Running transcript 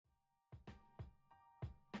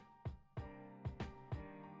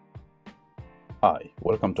Hi,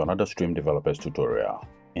 welcome to another Stream Developers tutorial.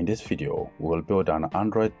 In this video, we will build an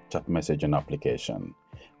Android chat messaging application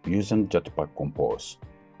using Jetpack Compose.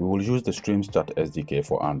 We will use the Stream's Chat SDK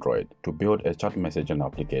for Android to build a chat messaging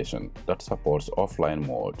application that supports offline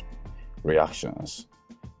mode, reactions,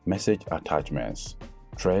 message attachments,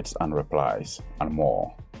 threads and replies, and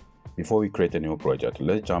more. Before we create a new project,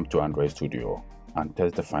 let's jump to Android Studio and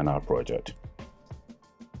test the final project.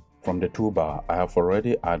 From the toolbar, I have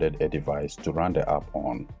already added a device to run the app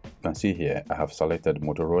on. You can see here I have selected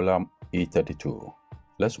Motorola E32.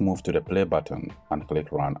 Let's move to the play button and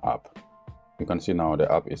click Run App. You can see now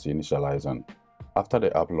the app is initializing. After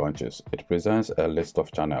the app launches, it presents a list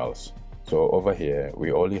of channels. So over here,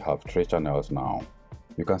 we only have 3 channels now.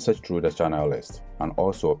 You can search through the channel list and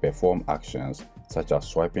also perform actions such as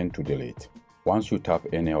swiping to delete. Once you tap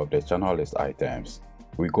any of the channel list items,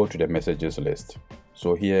 we go to the messages list.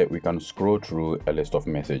 So here we can scroll through a list of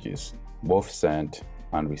messages, both sent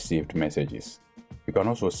and received messages. You can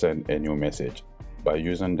also send a new message by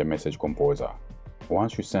using the message composer.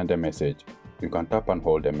 Once you send a message, you can tap and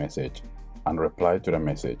hold the message and reply to the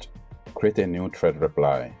message. Create a new thread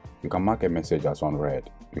reply. You can mark a message as unread.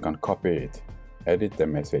 You can copy it, edit the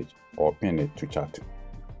message, or pin it to chat.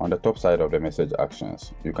 On the top side of the message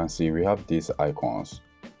actions, you can see we have these icons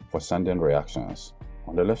for sending reactions.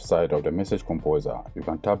 On the left side of the message composer, you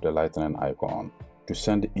can tap the lightning icon to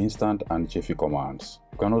send instant and jiffy commands.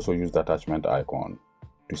 You can also use the attachment icon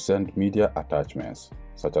to send media attachments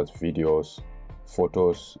such as videos,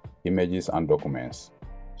 photos, images, and documents.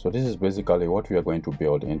 So this is basically what we are going to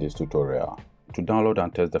build in this tutorial. To download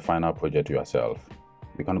and test the final project yourself,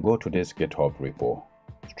 you can go to this GitHub repo,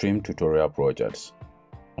 Stream Tutorial Projects,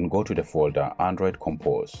 and go to the folder Android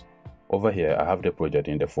Compose. Over here, I have the project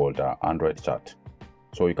in the folder Android Chat.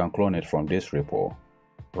 So you can clone it from this repo,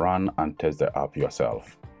 run and test the app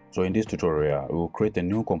yourself. So in this tutorial, we will create a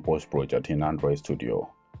new Compose project in Android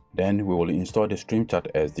Studio. Then we will install the Stream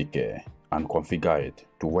Chat SDK and configure it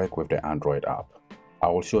to work with the Android app. I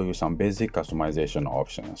will show you some basic customization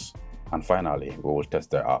options. And finally, we will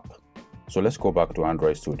test the app. So let's go back to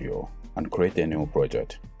Android Studio and create a new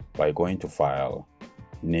project by going to File,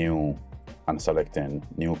 New, and selecting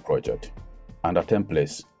New Project. Under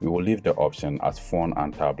Templates, we will leave the option as Phone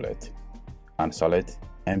and Tablet and select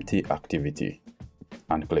Empty Activity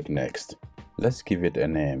and click Next. Let's give it a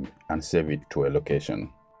name and save it to a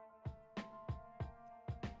location.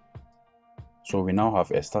 So we now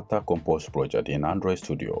have a starter Compose project in Android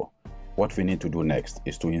Studio. What we need to do next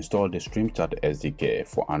is to install the Stream Chat SDK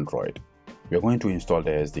for Android. We are going to install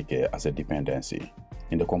the SDK as a dependency.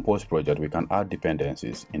 In the Compose project, we can add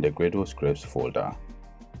dependencies in the Gradle scripts folder.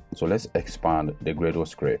 So let's expand the Gradle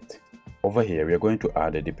script. Over here, we are going to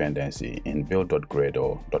add a dependency in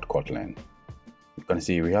build.gradle.kotlin. You can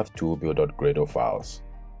see we have 2 build.gradle files.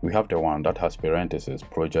 We have the one that has parentheses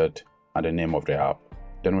project and the name of the app.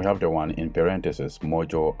 Then we have the one in parentheses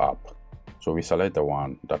module app. So we select the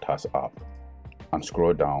one that has app and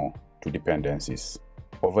scroll down to dependencies.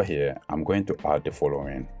 Over here, I'm going to add the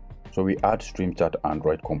following. So we add Stream Chat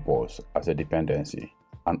Android Compose as a dependency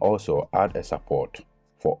and also add a support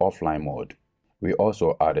for offline mode. We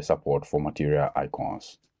also add a support for material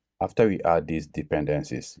icons. After we add these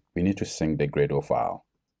dependencies, we need to sync the Gradle file.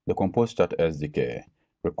 The Compose Chat SDK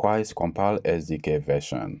requires compile SDK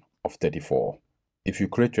version of 34. If you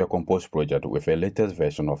create your Compose project with a latest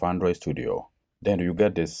version of Android Studio, then you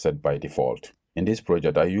get this set by default. In this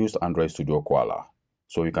project, I used Android Studio Koala.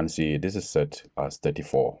 So you can see this is set as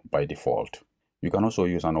 34 by default. You can also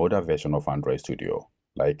use an older version of Android Studio,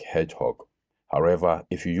 like Hedgehog. However,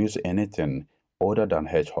 if you use anything older than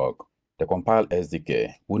Hedgehog, the compile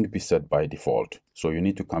SDK wouldn't be set by default, so you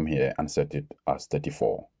need to come here and set it as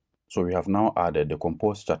 34. So we have now added the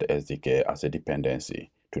Compose Chat SDK as a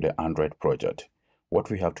dependency to the Android project. What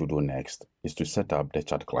we have to do next is to set up the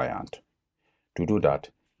chat client. To do that,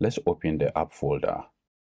 let's open the app folder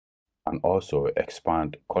and also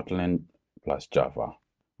expand Kotlin plus Java.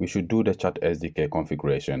 We should do the Chat SDK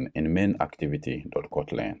configuration in main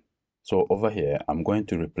activity.kotlin. So over here, I'm going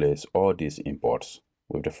to replace all these imports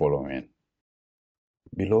with the following.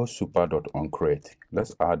 Below super.onCreate,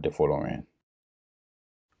 let's add the following.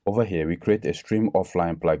 Over here, we create a Stream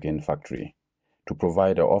Offline plugin factory to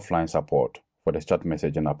provide the offline support for the chat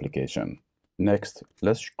messaging application. Next,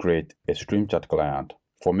 let's create a Stream Chat client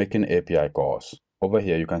for making API calls. Over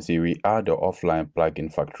here, you can see we add the offline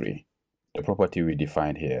plugin factory, the property we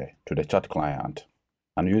defined here, to the chat client.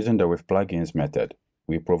 And using the with plugins method,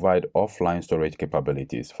 we provide offline storage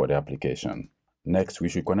capabilities for the application. Next, we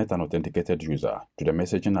should connect an authenticated user to the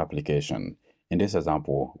messaging application. In this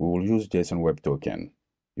example, we will use JSON Web Token.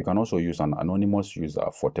 You can also use an anonymous user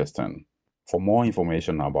for testing. For more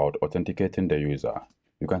information about authenticating the user,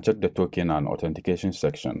 you can check the token and authentication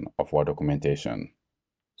section of our documentation.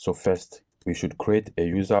 So first, we should create a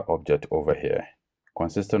user object over here,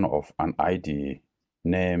 consisting of an ID,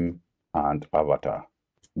 name, and avatar.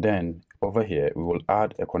 Then, over here, we will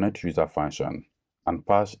add a connect user function and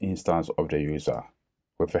pass instance of the user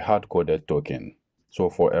with a hard-coded token. So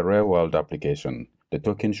for a real-world application, the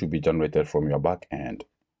token should be generated from your backend.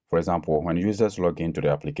 For example, when users log into the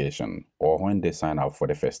application or when they sign up for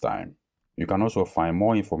the first time. You can also find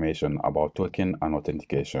more information about token and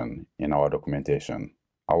authentication in our documentation.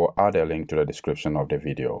 I will add a link to the description of the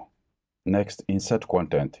video. Next, in set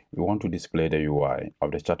content, we want to display the UI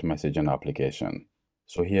of the chat messaging application.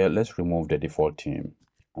 So here, let's remove the default theme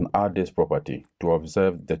and add this property to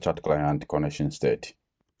observe the chat client connection state.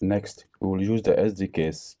 Next, we will use the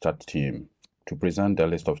SDK's chat theme to present the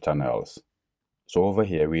list of channels. So over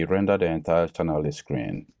here, we render the entire channel list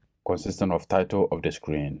screen, consisting of title of the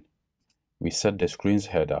screen. We set the screen's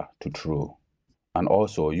header to true, and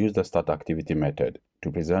also use the start activity method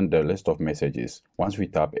to present the list of messages once we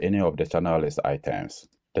tap any of the channel list items.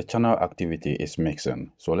 The channel activity is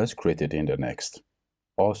mixing, so let's create it in the next.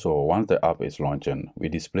 Also, once the app is launching, we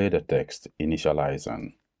display the text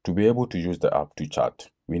initializing. To be able to use the app to chat,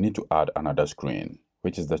 we need to add another screen,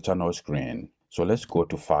 which is the channel screen. So let's go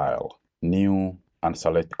to File, New, and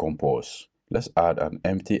select Compose. Let's add an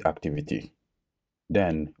empty activity.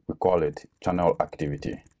 Then we call it Channel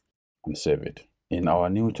Activity and save it. In our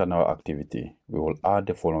new channel activity, we will add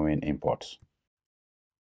the following imports.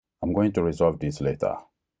 I'm going to resolve this later.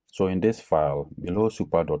 So in this file, below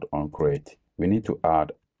super.onCreate, we need to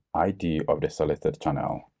add ID of the selected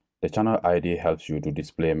channel. The channel ID helps you to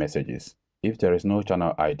display messages. If there is no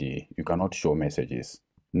channel ID, you cannot show messages.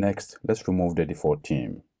 Next, let's remove the default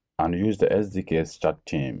theme and use the SDK's chat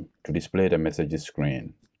theme to display the messages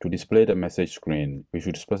screen. To display the message screen, we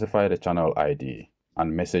should specify the channel ID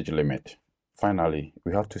and message limit. Finally,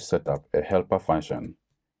 we have to set up a helper function.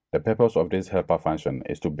 The purpose of this helper function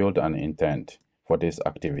is to build an intent for this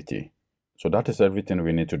activity. So that is everything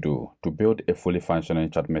we need to do to build a fully functioning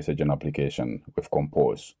chat messaging application with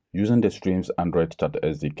Compose using the Stream's Android Chat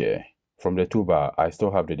SDK. From the toolbar, I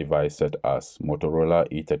still have the device set as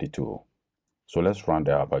Motorola E32. So let's run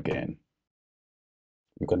the app again.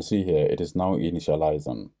 You can see here it is now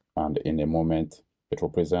initializing, and in a moment it will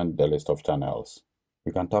present the list of channels.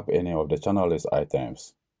 We can tap any of the channel list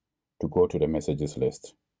items to go to the messages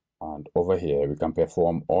list, and over here we can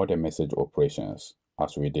perform all the message operations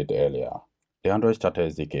as we did earlier. The Android Chat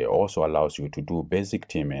SDK also allows you to do basic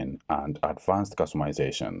theming and advanced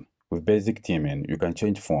customization. With basic theming, you can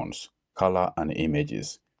change fonts, color, and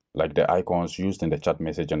images, like the icons used in the chat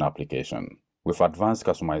messaging application. With advanced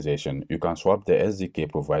customization, you can swap the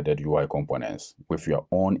SDK provided UI components with your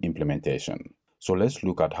own implementation. So let's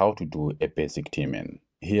look at how to do a basic theming.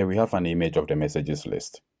 Here we have an image of the messages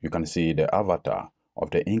list. You can see the avatar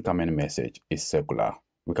of the incoming message is circular.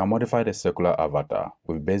 We can modify the circular avatar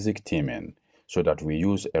with basic theming so that we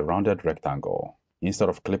use a rounded rectangle instead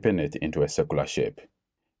of clipping it into a circular shape.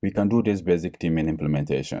 We can do this basic theming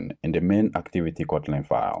implementation in the main activity Kotlin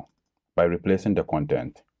file by replacing the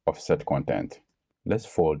content of set content. Let's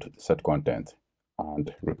fold set content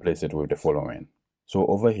and replace it with the following. So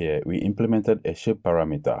over here, we implemented a shape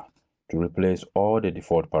parameter to replace all the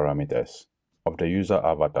default parameters of the user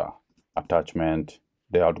avatar, attachment,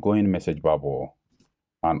 the outgoing message bubble,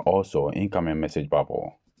 and also incoming message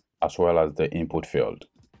bubble, as well as the input field.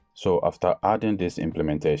 So after adding this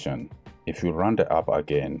implementation, if you run the app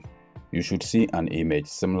again, you should see an image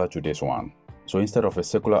similar to this one. So instead of a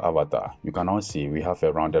circular avatar, you can now see we have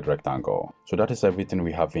a rounded rectangle. So that is everything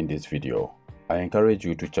we have in this video. I encourage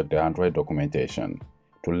you to check the Android documentation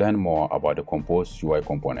to learn more about the Compose UI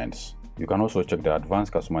components. You can also check the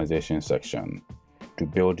advanced customization section to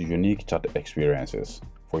build unique chat experiences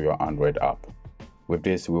for your Android app. With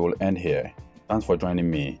this, we will end here. Thanks for joining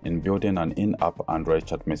me in building an in-app Android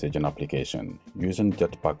chat messaging application using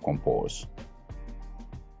Jetpack Compose.